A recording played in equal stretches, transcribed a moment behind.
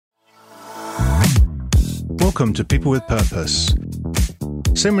Welcome to People with Purpose.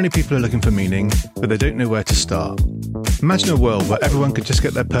 So many people are looking for meaning, but they don't know where to start. Imagine a world where everyone could just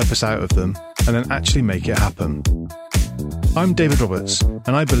get their purpose out of them and then actually make it happen. I'm David Roberts, and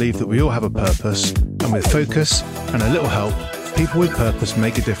I believe that we all have a purpose, and with focus and a little help, people with purpose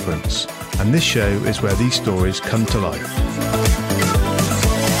make a difference. And this show is where these stories come to life.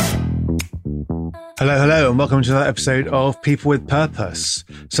 Hello, and welcome to another episode of People with Purpose.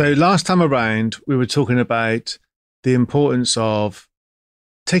 So last time around, we were talking about the importance of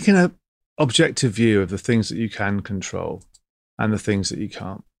taking an objective view of the things that you can control and the things that you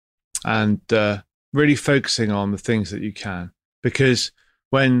can't, and really focusing on the things that you can. Because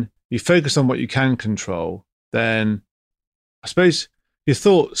when you focus on what you can control, then I suppose your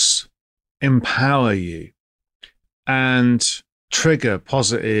thoughts empower you and trigger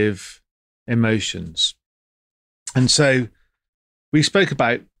positive emotions. And so we spoke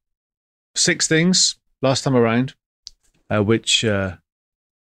about 6 things last time around, which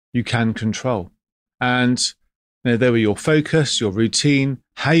you can control. And they were your focus, your routine,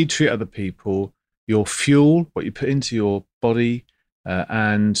 how you treat other people, your fuel, what you put into your body,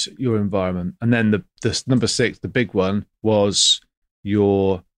 and your environment. And then the number 6, the big one, was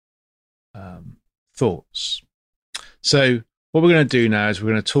your thoughts. So what we're going to do now is we're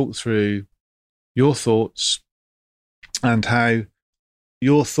going to talk through your thoughts and how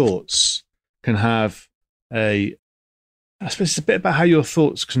your thoughts can have I suppose it's a bit about how your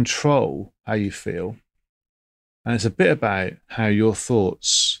thoughts control how you feel. And it's a bit about how your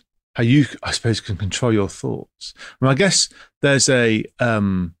thoughts, how you, I suppose, can control your thoughts. I guess there's a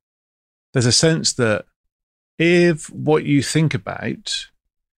sense that if what you think about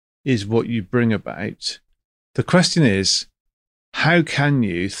is what you bring about, the question is, how can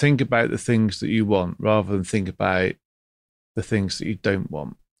you think about the things that you want rather than think about the things that you don't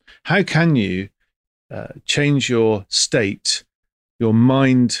want? How can you change your state, your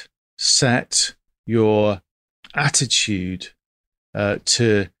mindset, your attitude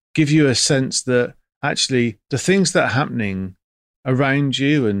to give you a sense that actually the things that are happening around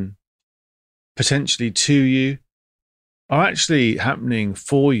you and potentially to you are actually happening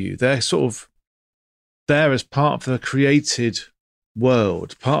for you. They're sort of there as part of the created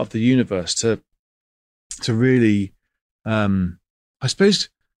world, part of the universe to really, I suppose,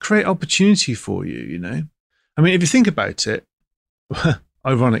 create opportunity for you, you know? I mean, if you think about it,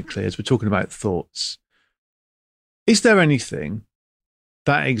 ironically, as we're talking about thoughts, is there anything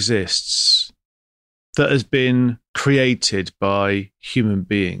that exists that has been created by human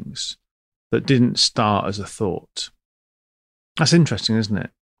beings that didn't start as a thought? That's interesting, isn't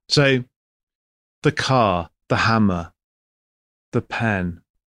it? So the car, the hammer, the pen,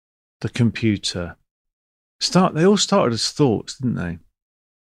 the computer, they all started as thoughts, didn't they?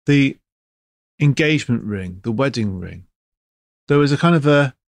 The engagement ring, the wedding ring, there was a kind of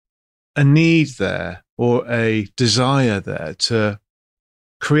a need there or a desire there to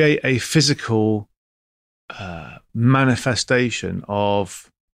create a physical manifestation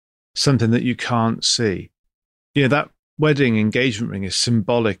of something that you can't see. You know, that wedding engagement ring is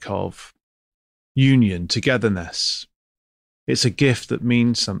symbolic of union, togetherness. It's a gift that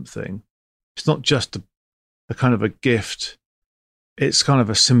means something. It's not just a kind of a gift. It's kind of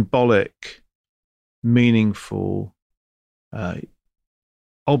a symbolic, meaningful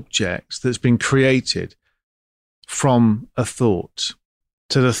object that's been created from a thought.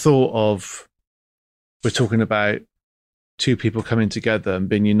 To the thought of, we're talking about 2 people coming together and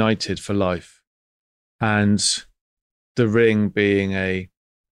being united for life, and the ring being a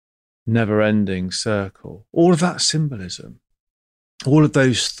never-ending circle. All of that symbolism, all of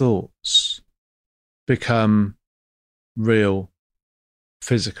those thoughts become real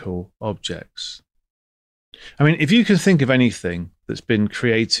physical objects. I mean, if you can think of anything that's been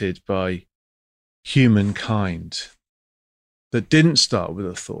created by humankind that didn't start with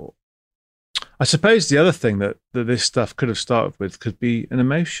a thought, I suppose the other thing that this stuff could have started with could be an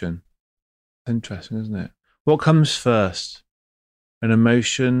emotion. Interesting, isn't it? What comes first, an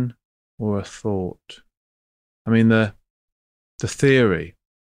emotion or a thought? I mean, the theory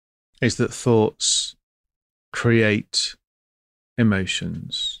is that thoughts create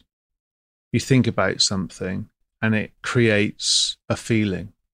emotions. You think about something and it creates a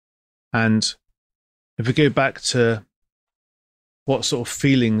feeling. And if we go back to what sort of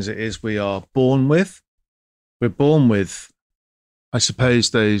feelings it is we are born with, we're born with, I suppose,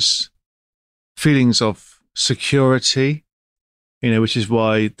 those feelings of security, which is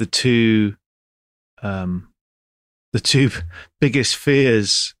why the two biggest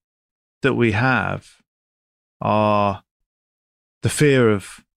fears that we have are the fear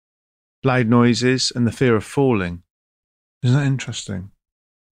of loud noises, and the fear of falling. Isn't that interesting?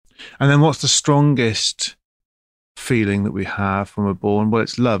 And then what's the strongest feeling that we have when we're born? Well,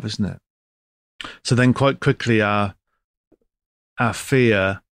 it's love, isn't it? So then quite quickly our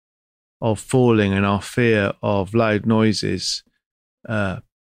fear of falling and our fear of loud noises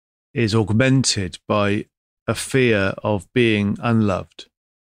is augmented by a fear of being unloved,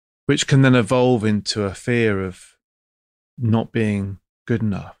 which can then evolve into a fear of not being good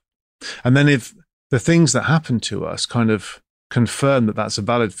enough. And then if the things that happen to us kind of confirm that that's a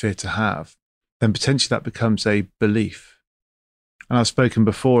valid fear to have, then potentially that becomes a belief. And I've spoken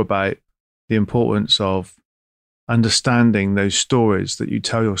before about the importance of understanding those stories that you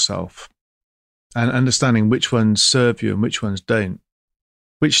tell yourself and understanding which ones serve you and which ones don't.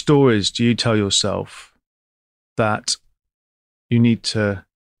 Which stories do you tell yourself that you need to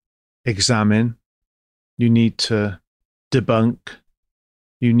examine, you need to debunk,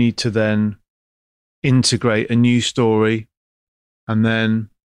 you need to then integrate a new story and then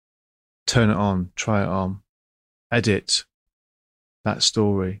turn it on, try it on, edit that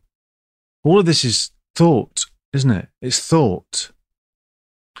story. All of this is thought, isn't it? It's thought.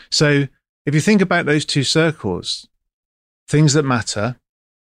 So if you think about those two circles, things that matter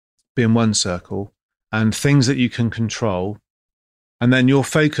being one circle and things that you can control, and then your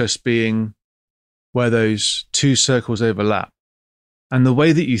focus being where those two circles overlap. And the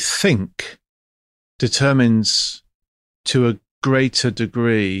way that you think determines to a greater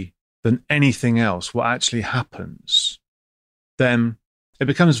degree than anything else what actually happens, then it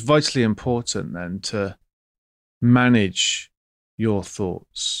becomes vitally important then to manage your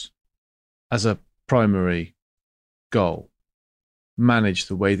thoughts as a primary goal. Manage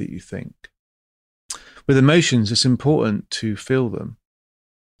the way that you think. With emotions, it's important to feel them.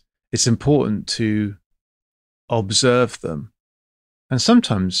 It's important to observe them. And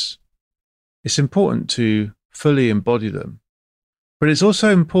sometimes it's important to fully embody them. But it's also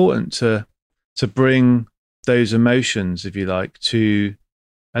important to bring those emotions, if you like, to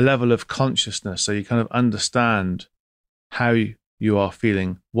a level of consciousness so you kind of understand how you are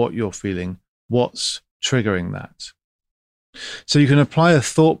feeling, what you're feeling, what's triggering that. So you can apply a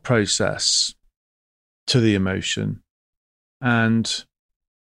thought process to the emotion and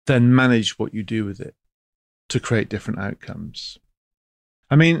then manage what you do with it to create different outcomes.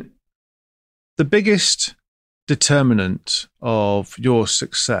 I mean, the biggest determinant of your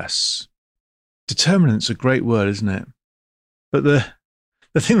success, determinant's a great word, isn't it? But the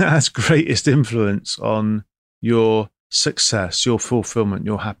thing that has greatest influence on your success, your fulfillment,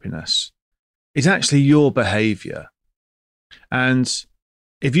 your happiness, is actually your behavior. And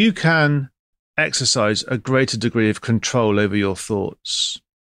if you can exercise a greater degree of control over your thoughts,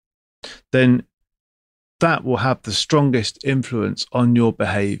 then that will have the strongest influence on your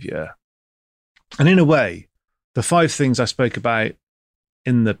behavior. And in a way, the 5 things I spoke about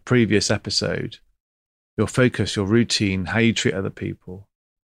in the previous episode, your focus, your routine, how you treat other people,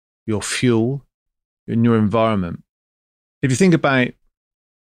 your fuel, and your environment. If you think about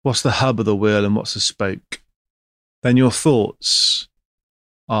what's the hub of the wheel and what's the spoke, then your thoughts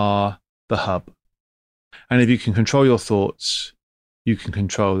are the hub. And if you can control your thoughts, you can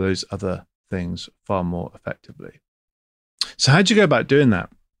control those other things far more effectively. So how do you go about doing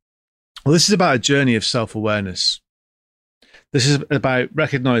that? Well, this is about a journey of self-awareness. This is about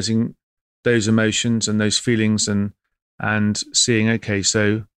recognizing those emotions and those feelings and seeing, okay,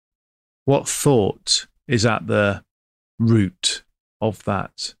 so what thought is at the root of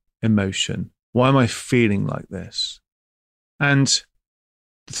that emotion? Why am I feeling like this? And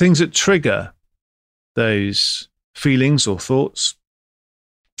the things that trigger those feelings or thoughts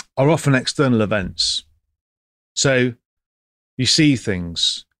are often external events. So you see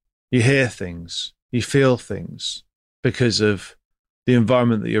things, you hear things, you feel things because of the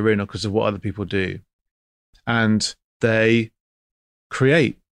environment that you're in or because of what other people do. And they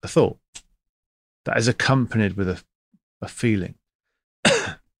create a thought that is accompanied with a feeling.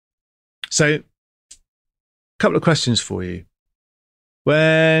 So, a couple of questions for you.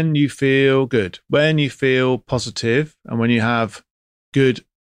 When you feel good, when you feel positive, and when you have good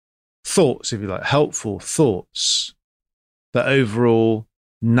thoughts, if you like, helpful thoughts that overall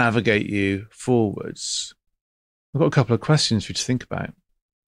navigate you forwards, I've got a couple of questions for you to think about.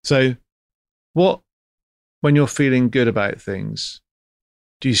 So, when you're feeling good about things,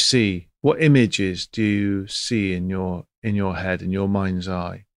 do you see? What images do you see in your head, in your mind's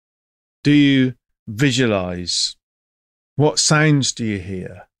eye? Do you visualize? What sounds do you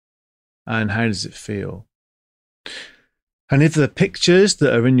hear? And how does it feel? And if the pictures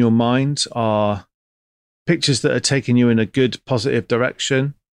that are in your mind are pictures that are taking you in a good, positive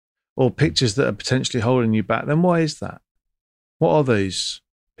direction, or pictures that are potentially holding you back, then why is that? What are those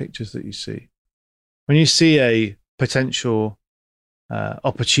pictures that you see? When you see a potential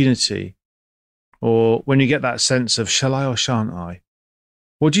opportunity, or when you get that sense of shall I or shan't I,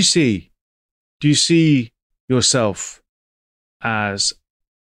 what do you see? Do you see yourself as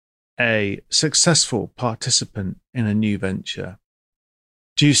a successful participant in a new venture?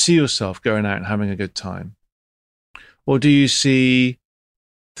 Do you see yourself going out and having a good time? Or do you see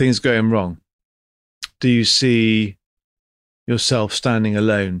things going wrong? Do you see yourself standing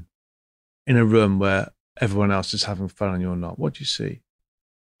alone in a room where everyone else is having fun and you're not? What do you see?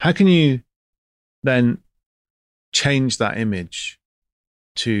 How can you then change that image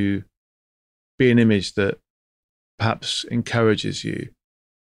to be an image that perhaps encourages you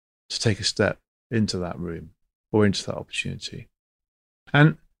to take a step into that room or into that opportunity?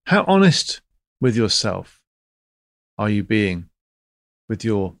 And how honest with yourself are you being with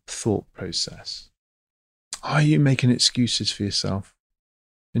your thought process? Are you making excuses for yourself?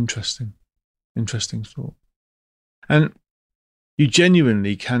 Interesting thought. And you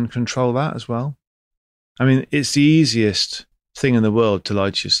genuinely can control that as well. I mean, it's the easiest thing in the world to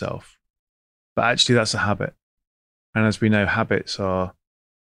lie to yourself, but actually that's a habit. And as we know, habits are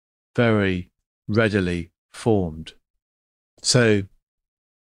very readily formed. So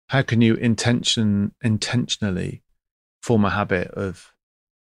how can you intentionally form a habit of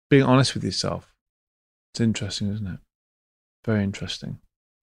being honest with yourself? It's interesting, isn't it? Very interesting.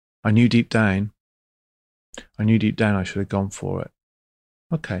 I knew deep down I should have gone for it.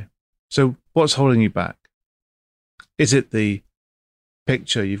 Okay. So what's holding you back? Is it the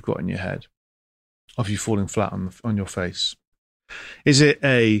picture you've got in your head of you falling flat on your face? Is it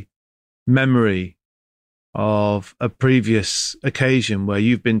a memory of a previous occasion where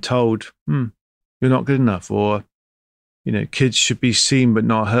you've been told, you're not good enough, or, kids should be seen but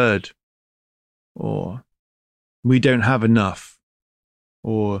not heard, or we don't have enough,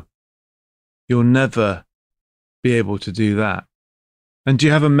 or you'll never be able to do that? And do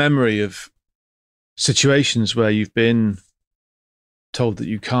you have a memory of situations where you've been told that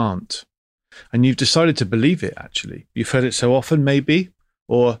you can't, and you've decided to believe it, actually? You've heard it so often, maybe,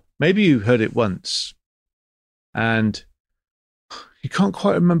 or maybe you heard it once, and you can't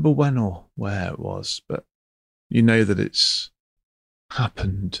quite remember when or where it was, but you know that it's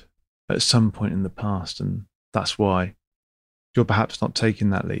happened at some point in the past, and that's why you're perhaps not taking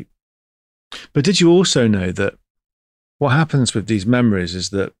that leap. But did you also know that what happens with these memories is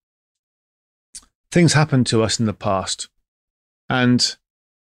that things happened to us in the past, and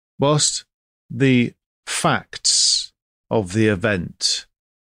whilst the facts of the event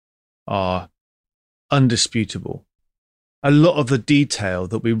are undisputable, a lot of the detail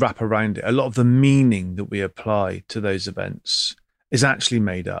that we wrap around it, a lot of the meaning that we apply to those events is actually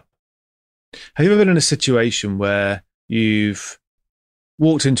made up. Have you ever been in a situation where you've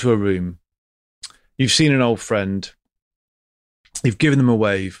walked into a room, you've seen an old friend, you've given them a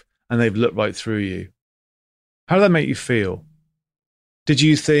wave, and they've looked right through you? How did that make you feel? Did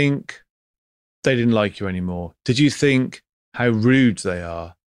you think they didn't like you anymore? Did you think how rude they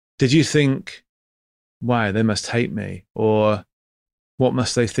are? Did you think, wow, they must hate me? Or what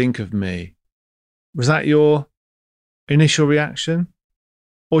must they think of me? Was that your initial reaction?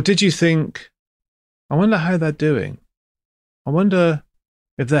 Or did you think, I wonder how they're doing? I wonder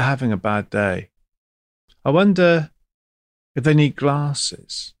if they're having a bad day. I wonder if they need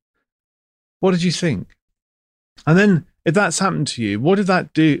glasses. What did you think? And then if that's happened to you, what did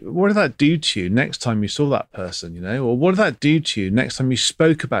that do? What did that do to you next time you saw that person, Or what did that do to you next time you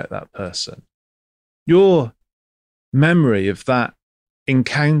spoke about that person? Your memory of that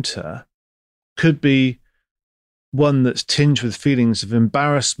encounter could be one that's tinged with feelings of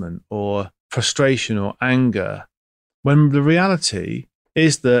embarrassment or frustration or anger, when the reality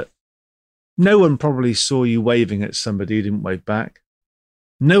is that no one probably saw you waving at somebody who didn't wave back.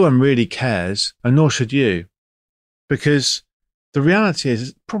 No one really cares, and nor should you, because the reality is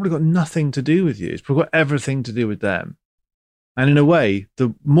it's probably got nothing to do with you. It's probably got everything to do with them. And in a way,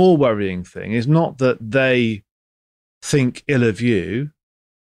 the more worrying thing is not that they think ill of you,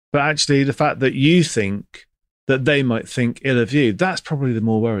 but actually the fact that you think that they might think ill of you. That's probably the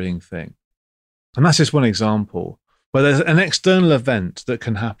more worrying thing. And that's just one example where there's an external event that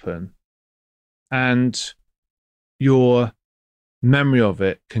can happen, and your memory of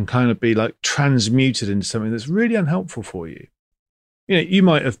it can kind of be like transmuted into something that's really unhelpful for you. You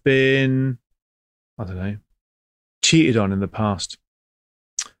might have been, I don't know, cheated on in the past,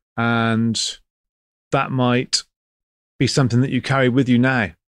 and that might be something that you carry with you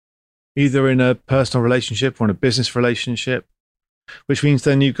now, either in a personal relationship or in a business relationship, which means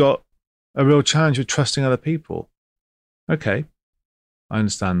then you've got a real challenge with trusting other people. Okay, I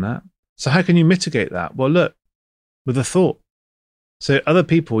understand that. So how can you mitigate that? Well, look, with a thought. So other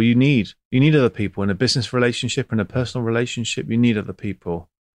people you need other people in a business relationship, in a personal relationship, you need other people.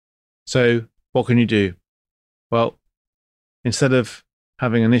 So what can you do? Well, instead of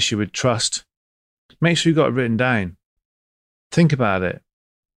having an issue with trust, make sure you've got it written down. Think about it.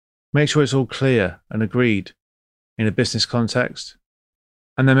 Make sure it's all clear and agreed in a business context.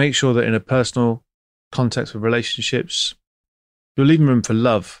 And then make sure that in a personal context with relationships, you're leaving room for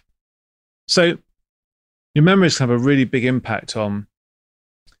love. So your memories can have a really big impact on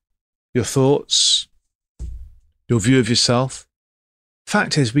your thoughts, your view of yourself.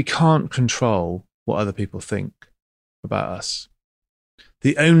 Fact is, we can't control what other people think about us.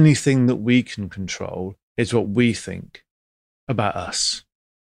 The only thing that we can control is what we think about us.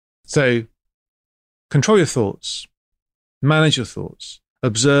 So control your thoughts, manage your thoughts,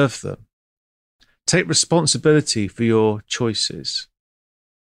 observe them, take responsibility for your choices,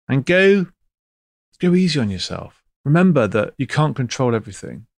 and go easy on yourself. Remember that you can't control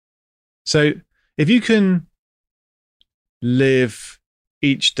everything. So if you can live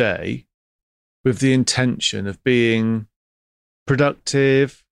each day with the intention of being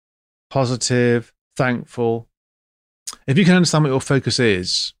productive, positive, thankful, if you can understand what your focus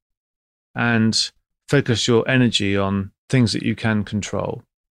is and focus your energy on things that you can control,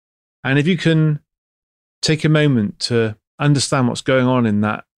 and if you can take a moment to understand what's going on in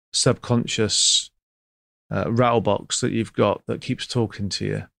that subconscious rattlebox that you've got that keeps talking to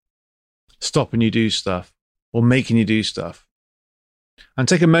you, stopping you do stuff or making you do stuff, and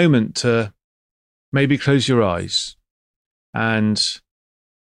take a moment to maybe close your eyes and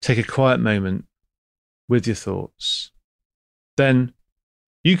take a quiet moment with your thoughts, then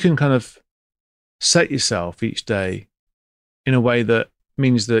you can kind of set yourself each day in a way that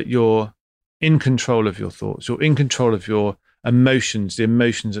means that you're in control of your thoughts, you're in control of your emotions, the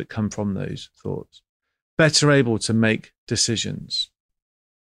emotions that come from those thoughts, better able to make decisions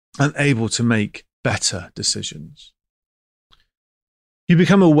and able to make better decisions. You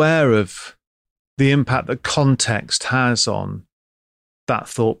become aware of the impact that context has on that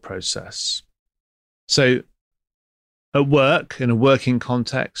thought process. So at work, in a working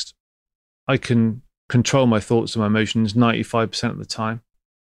context, I can control my thoughts and my emotions 95% of the time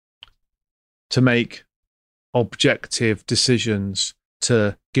to make objective decisions,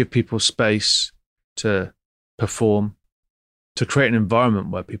 to give people space to perform, to create an environment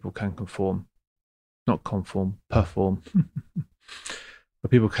where people can perform, where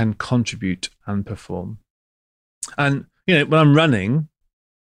people can contribute and perform. And, when I'm running,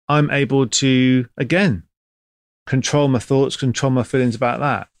 I'm able to, again, control my thoughts, control my feelings about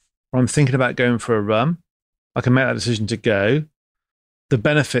that. When I'm thinking about going for a run, I can make that decision to go. The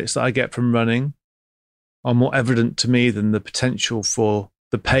benefits that I get from running are more evident to me than the potential for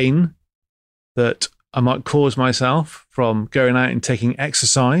the pain that I might cause myself from going out and taking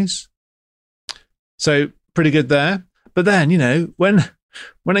exercise. So pretty good there. But then,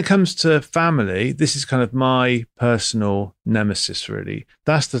 when it comes to family, this is kind of my personal nemesis, really.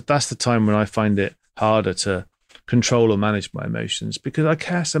 That's the time when I find it harder to control or manage my emotions because I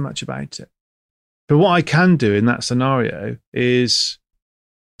care so much about it. But what I can do in that scenario is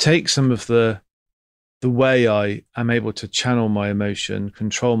take some of the way I am able to channel my emotion,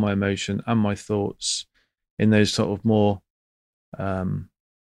 control my emotion and my thoughts in those sort of more, like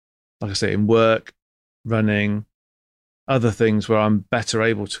I say, in work, running, other things where I'm better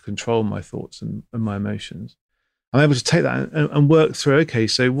able to control my thoughts and my emotions. I'm able to take that and work through, okay,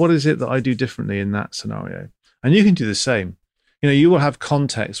 so what is it that I do differently in that scenario? And you can do the same. You will have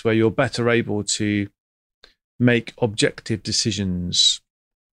contexts where you're better able to make objective decisions,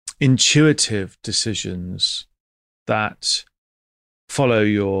 intuitive decisions that follow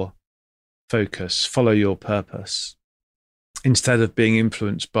your focus, follow your purpose, instead of being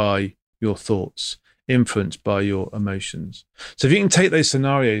influenced by your thoughts, influenced by your emotions. So if you can take those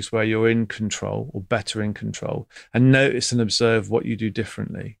scenarios where you're in control or better in control and notice and observe what you do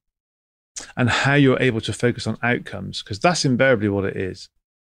differently and how you're able to focus on outcomes, because that's invariably what it is.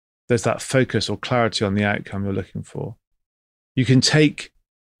 There's that focus or clarity on the outcome you're looking for. You can take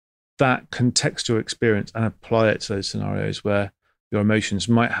that contextual experience and apply it to those scenarios where your emotions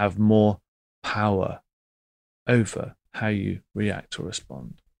might have more power over how you react or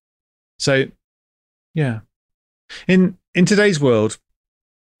respond. So, yeah. In today's world,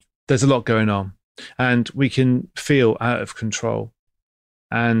 there's a lot going on and we can feel out of control.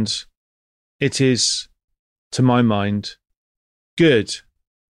 And it is, to my mind, good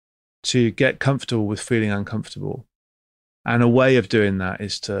to get comfortable with feeling uncomfortable. And a way of doing that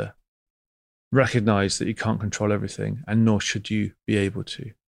is to recognize that you can't control everything, and nor should you be able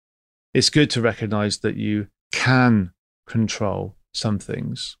to. It's good to recognize that you can control some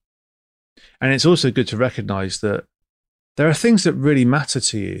things. And it's also good to recognize that there are things that really matter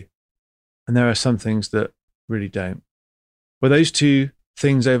to you, and there are some things that really don't. Where those two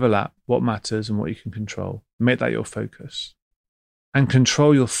things overlap, what matters and what you can control, make that your focus. And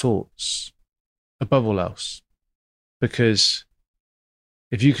control your thoughts above all else. Because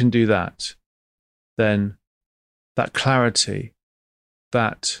if you can do that, then that clarity,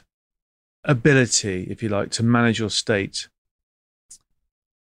 that ability, if you like, to manage your state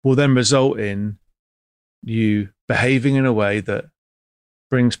will then result in you behaving in a way that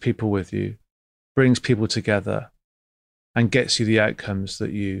brings people with you, brings people together, and gets you the outcomes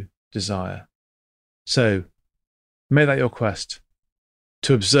that you desire. So make that your quest,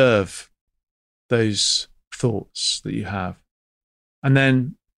 to observe those thoughts that you have, and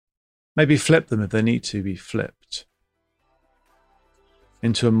then maybe flip them if they need to be flipped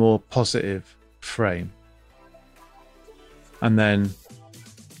into a more positive frame, and then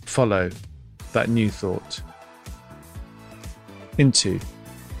follow that new thought into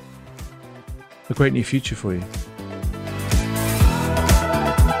a great new future for you.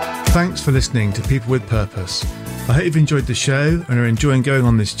 Thanks for listening to People with Purpose. I hope you've enjoyed the show and are enjoying going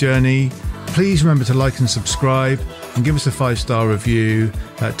on this journey. Please remember to like and subscribe and give us a 5-star review.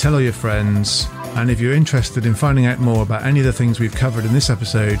 Tell all your friends. And if you're interested in finding out more about any of the things we've covered in this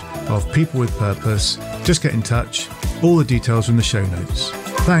episode of People with Purpose, just get in touch. All the details are in the show notes.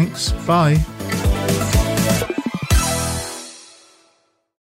 Thanks. Bye.